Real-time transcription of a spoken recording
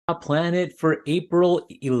Planet for April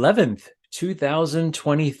 11th,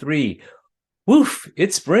 2023. Woof,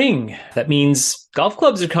 it's spring. That means golf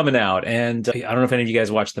clubs are coming out. And I don't know if any of you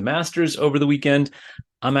guys watched the Masters over the weekend.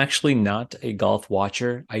 I'm actually not a golf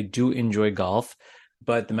watcher. I do enjoy golf,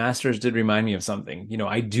 but the Masters did remind me of something.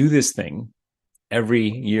 I do this thing every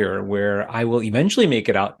year where I will eventually make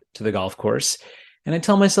it out to the golf course. And I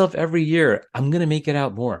tell myself every year, I'm going to make it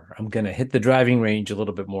out more. I'm going to hit the driving range a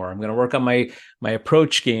little bit more. I'm going to work on my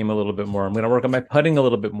approach game a little bit more. I'm going to work on my putting a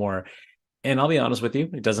little bit more. And I'll be honest with you,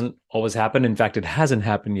 it doesn't always happen. In fact, it hasn't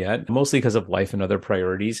happened yet, mostly because of life and other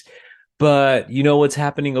priorities. But you know what's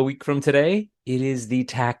happening a week from today? It is the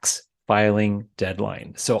tax filing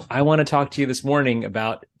deadline. So I want to talk to you this morning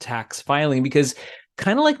about tax filing because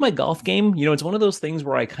kind of like my golf game, it's one of those things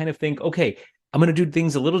where I kind of think, okay, I'm going to do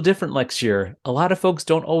things a little different next year. A lot of folks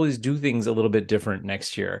don't always do things a little bit different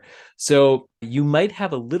next year. So you might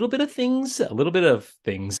have a little bit of things.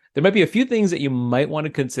 There might be a few things that you might want to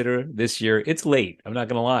consider this year. It's late. I'm not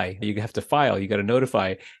going to lie. You have to file, you got to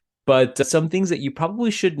notify. But some things that you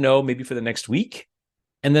probably should know maybe for the next week,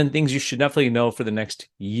 and then things you should definitely know for the next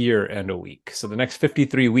year and a week. So the next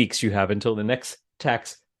 53 weeks you have until the next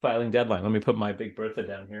tax filing deadline. Let me put my Big Bertha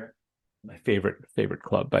down here. My favorite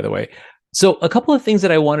club, by the way. So a couple of things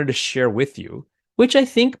that I wanted to share with you, which I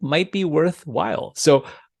think might be worthwhile. So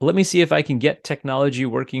let me see if I can get technology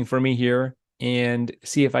working for me here and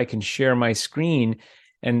see if I can share my screen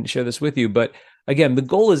and share this with you. But again, the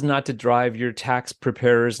goal is not to drive your tax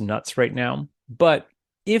preparers nuts right now. But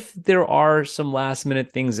if there are some last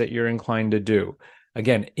minute things that you're inclined to do,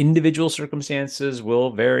 again, individual circumstances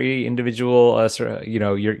will vary.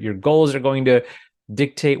 Your goals are going to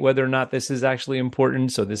dictate whether or not this is actually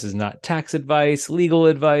important. So this is not tax advice, legal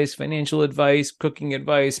advice, financial advice, cooking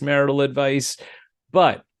advice, marital advice.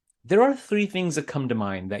 But there are three things that come to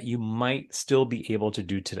mind that you might still be able to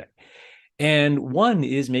do today. And one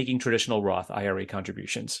is making traditional Roth IRA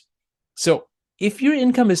contributions. So if your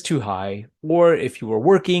income is too high, or if you are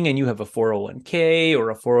working and you have a 401k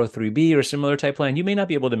or a 403b or similar type plan, you may not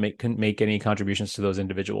be able to make any contributions to those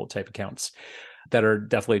individual type accounts that are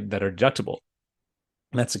deductible.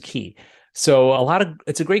 And that's a key. So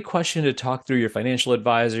it's a great question to talk through your financial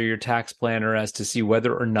advisor, your tax planner, as to see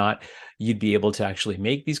whether or not you'd be able to actually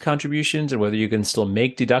make these contributions and whether you can still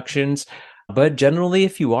make deductions. But generally,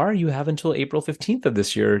 if you are, you have until April 15th of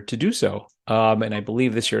this year to do so. And I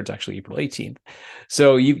believe this year it's actually April 18th.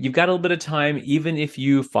 So you've got a little bit of time, even if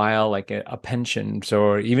you file like a pension,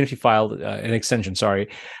 or even if you filed an extension,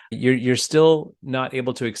 you're still not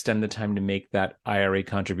able to extend the time to make that IRA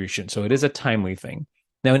contribution. So it is a timely thing.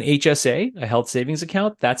 Now, an HSA, a health savings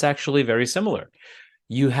account, that's actually very similar.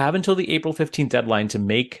 You have until the April 15th deadline to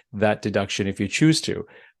make that deduction if you choose to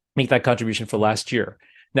make that contribution for last year.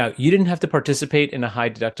 Now, you didn't have to participate in a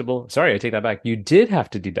high deductible. Sorry, I take that back. You did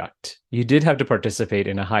have to deduct. You did have to participate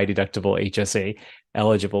in a high deductible HSA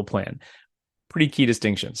eligible plan. Pretty key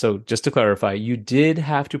distinction. So just to clarify, you did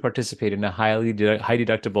have to participate in a high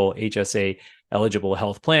deductible HSA eligible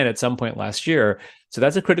health plan at some point last year. So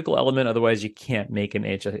that's a critical element. Otherwise, you can't make an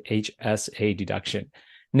HSA deduction.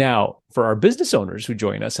 Now, for our business owners who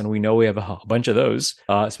join us, and we know we have a bunch of those,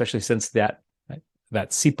 especially since that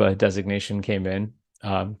SEPA designation came in.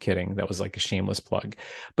 Kidding. That was like a shameless plug.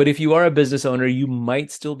 But if you are a business owner, you might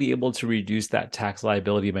still be able to reduce that tax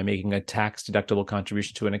liability by making a tax deductible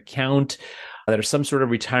contribution to an account that is some sort of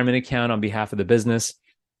retirement account on behalf of the business.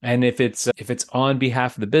 And if it's on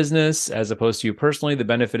behalf of the business as opposed to you personally, the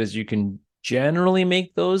benefit is you can generally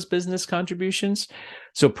make those business contributions.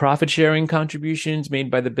 So profit sharing contributions made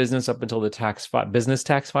by the business up until the business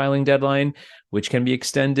tax filing deadline, which can be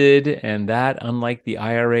extended. And that, unlike the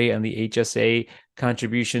IRA and the HSA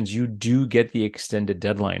contributions, you do get the extended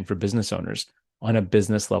deadline for business owners on a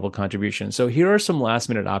business level contribution. So here are some last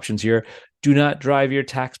minute options here. Do not drive your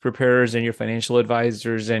tax preparers and your financial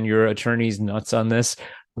advisors and your attorneys nuts on this,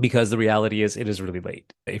 because the reality is it is really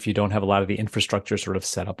late if you don't have a lot of the infrastructure sort of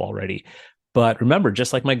set up already. But remember,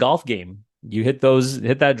 just like my golf game, you hit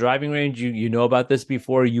that driving range, you know about this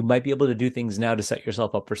before, you might be able to do things now to set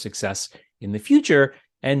yourself up for success in the future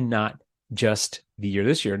and not just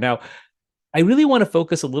this year. Now, I really want to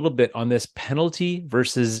focus a little bit on this penalty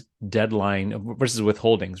versus deadline versus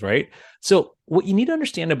withholdings, right? So what you need to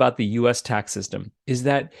understand about the US tax system is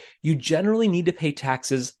that you generally need to pay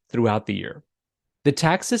taxes throughout the year. The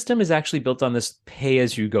tax system is actually built on this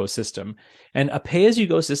pay-as-you-go system. And a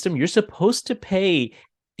pay-as-you-go system, you're supposed to pay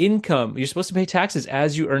income, you're supposed to pay taxes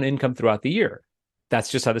as you earn income throughout the year.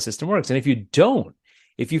 That's just how the system works. And if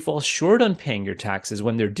you fall short on paying your taxes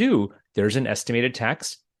when they're due, there's an estimated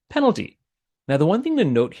tax penalty. Now, the one thing to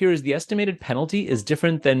note here is the estimated penalty is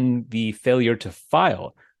different than the failure to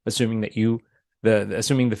file, assuming the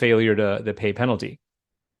failure to the pay penalty.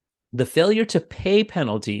 The failure to pay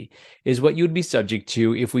penalty is what you would be subject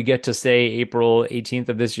to if we get to, say, April 18th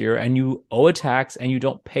of this year and you owe a tax and you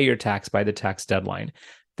don't pay your tax by the tax deadline.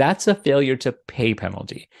 That's a failure to pay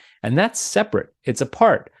penalty. And that's separate. It's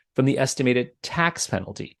apart from the estimated tax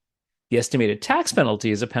penalty. The estimated tax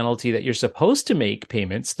penalty is a penalty that you're supposed to make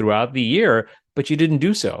payments throughout the year, but you didn't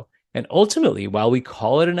do so. And ultimately, while we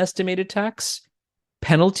call it an estimated tax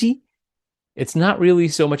penalty, it's not really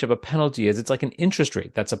so much of a penalty as it's like an interest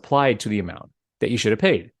rate that's applied to the amount that you should have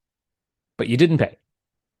paid, but you didn't pay.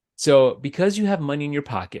 So because you have money in your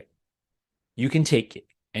pocket, you can take it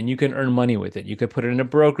and you can earn money with it. You could put it in a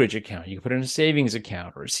brokerage account. You could put it in a savings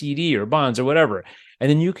account or a CD or bonds or whatever. And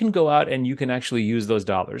then you can go out and you can actually use those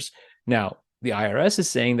dollars. Now, the IRS is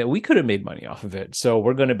saying that we could have made money off of it. So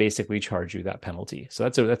we're going to basically charge you that penalty. So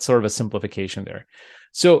that's sort of a simplification there.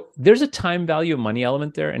 So there's a time value of money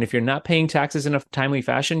element there. And if you're not paying taxes in a timely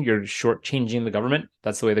fashion, you're shortchanging the government.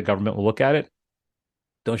 That's the way the government will look at it.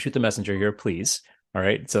 Don't shoot the messenger here, please. All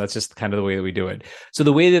right. So that's just kind of the way that we do it. So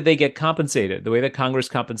the way that they get compensated, the way that Congress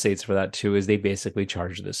compensates for that too, is they basically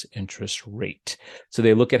charge this interest rate. So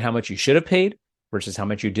they look at how much you should have paid versus how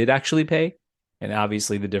much you did actually pay. And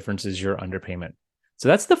obviously the difference is your underpayment. So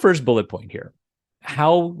that's the first bullet point here.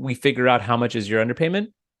 How we figure out how much is your underpayment,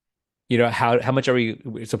 how much are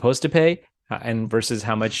we supposed to pay and versus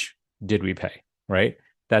how much did we pay, right?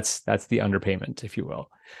 That's the underpayment, if you will.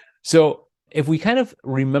 So if we kind of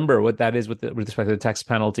remember what that is with respect to the tax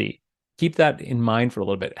penalty, keep that in mind for a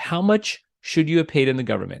little bit. How much should you have paid in the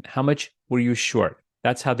government? How much were you short?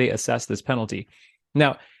 That's how they assess this penalty.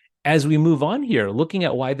 Now, as we move on here, looking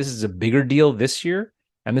at why this is a bigger deal this year,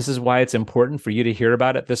 and this is why it's important for you to hear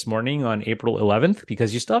about it this morning on April 11th,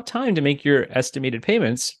 because you still have time to make your estimated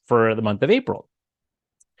payments for the month of April.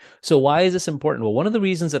 So why is this important? Well, one of the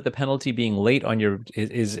reasons that the penalty being late on your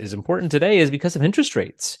is important today is because of interest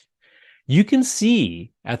rates. You can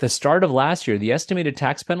see at the start of last year, the estimated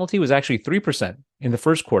tax penalty was actually 3% in the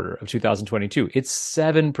first quarter of 2022. It's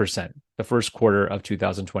 7% the first quarter of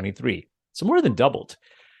 2023. So more than doubled.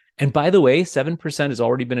 And by the way, 7% has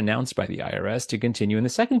already been announced by the IRS to continue in the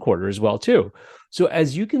second quarter as well, too. So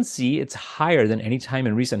as you can see, it's higher than any time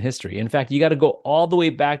in recent history. In fact, you got to go all the way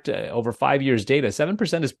back to over 5 years data.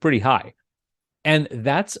 7% is pretty high. And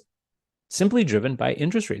that's simply driven by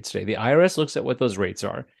interest rates today. The IRS looks at what those rates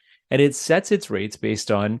are, and it sets its rates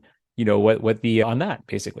based on, on that,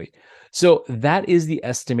 basically. So that is the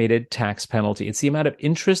estimated tax penalty. It's the amount of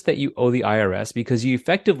interest that you owe the IRS because you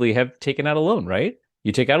effectively have taken out a loan, right?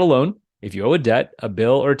 You take out a loan. If you owe a debt, a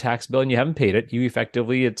bill or a tax bill, and you haven't paid it,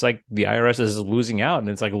 it's like the IRS is losing out and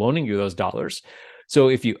it's like loaning you those dollars. So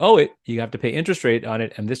if you owe it, you have to pay interest rate on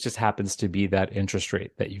it. And this just happens to be that interest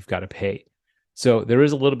rate that you've got to pay. So there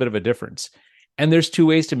is a little bit of a difference. And there's two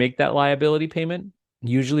ways to make that liability payment.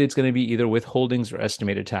 Usually it's going to be either withholdings or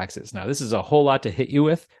estimated taxes. Now, this is a whole lot to hit you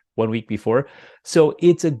with 1 week before. So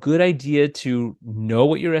it's a good idea to know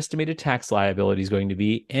what your estimated tax liability is going to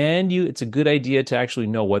be. And it's a good idea to actually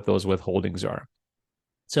know what those withholdings are.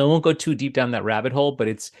 So I won't go too deep down that rabbit hole,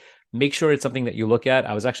 but make sure it's something that you look at.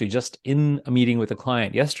 I was actually just in a meeting with a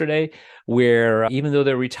client yesterday where even though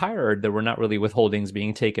they're retired, there were not really withholdings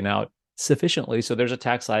being taken out sufficiently. So there's a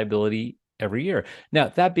tax liability every year. Now,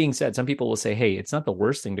 that being said, some people will say, hey, it's not the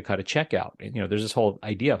worst thing to cut a check out. There's this whole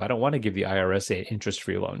idea of I don't want to give the IRS an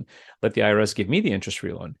interest-free loan. Let the IRS give me the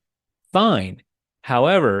interest-free loan. Fine.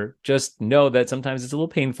 However, just know that sometimes it's a little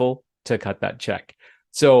painful to cut that check.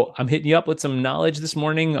 So I'm hitting you up with some knowledge this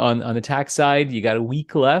morning on the tax side. You got a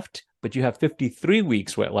week left, but you have 53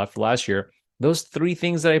 weeks left last year. Those 3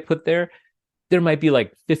 things that I put there might be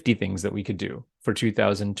like 50 things that we could do for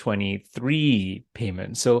 2023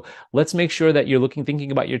 payments. So let's make sure that you're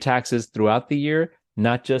thinking about your taxes throughout the year,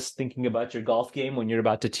 not just thinking about your golf game when you're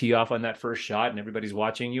about to tee off on that first shot and everybody's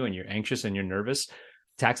watching you and you're anxious and you're nervous.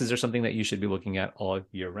 Taxes are something that you should be looking at all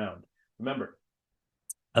year round. Remember,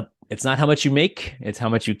 it's not how much you make, it's how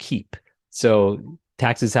much you keep. So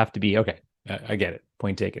taxes have to be, okay, I get it,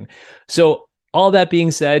 point taken. So all that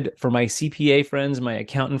being said, for my CPA friends, my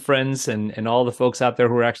accountant friends, and all the folks out there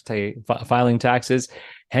who are actually filing taxes,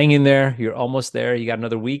 hang in there. You're almost there. You got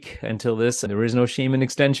another week until this, and there is no shame in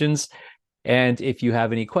extensions. And if you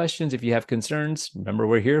have any questions, if you have concerns, remember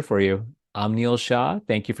we're here for you. I'm Neil Shah.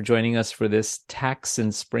 Thank you for joining us for this tax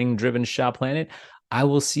and spring-driven Shah Planet. I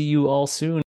will see you all soon.